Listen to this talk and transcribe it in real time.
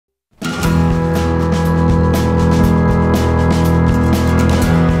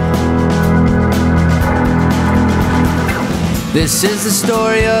This is the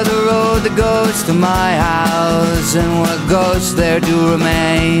story of the road that goes to my house, and what ghosts there do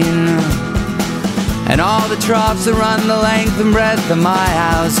remain, and all the troughs that run the length and breadth of my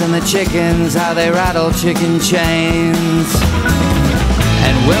house, and the chickens, how they rattle chicken chains.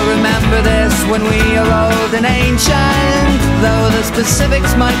 And we'll remember this when we are old and ancient, though the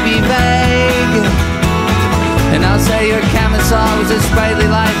specifics might be vague. And I'll say your camisole was a sprightly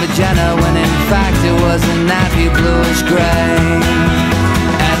light magenta, when in fact it was a nappy bluish gray.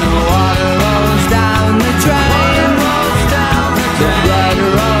 And the water rolls down the drain, the blood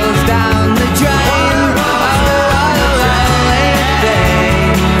rolls down the drain. Oh, what a lonely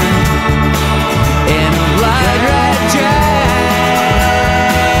thing in a blood red drain.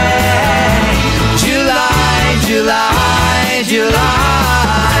 July, July,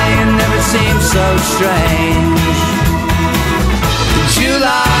 July, it never seems so strange.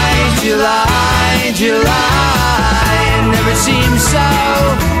 July, July, July, it never seems so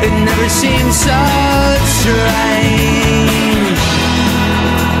strange.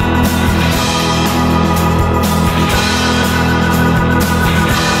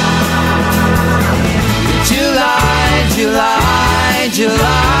 July, July,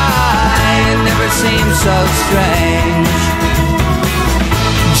 July, it never seems so strange.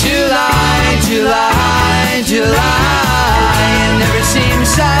 July, July, July, it never seems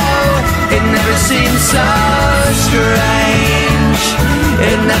so strange.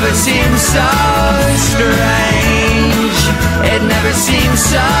 It never seems so strange. It never seems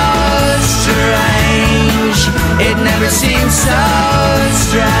so strange. It never seems so